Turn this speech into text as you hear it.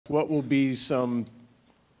what will be some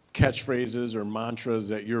catchphrases or mantras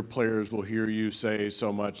that your players will hear you say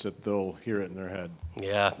so much that they'll hear it in their head?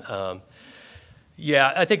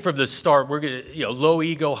 Yeah, I think from the start we're gonna, low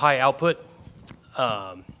ego, high output,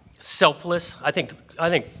 selfless. I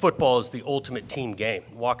think football is the ultimate team game.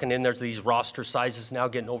 Walking in, there's these roster sizes now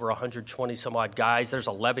getting over 120 some odd guys. There's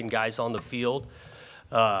 11 guys on the field.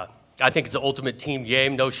 I think it's the ultimate team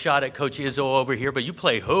game. No shot at Coach Izzo over here, but you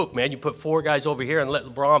play hoop, man. You put 4 guys over here and let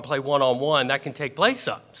LeBron play one-on-one. That can take place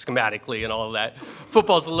up schematically and all of that.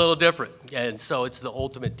 Football's a little different, and so it's the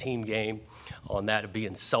ultimate team game on that of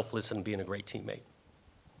being selfless and being a great teammate.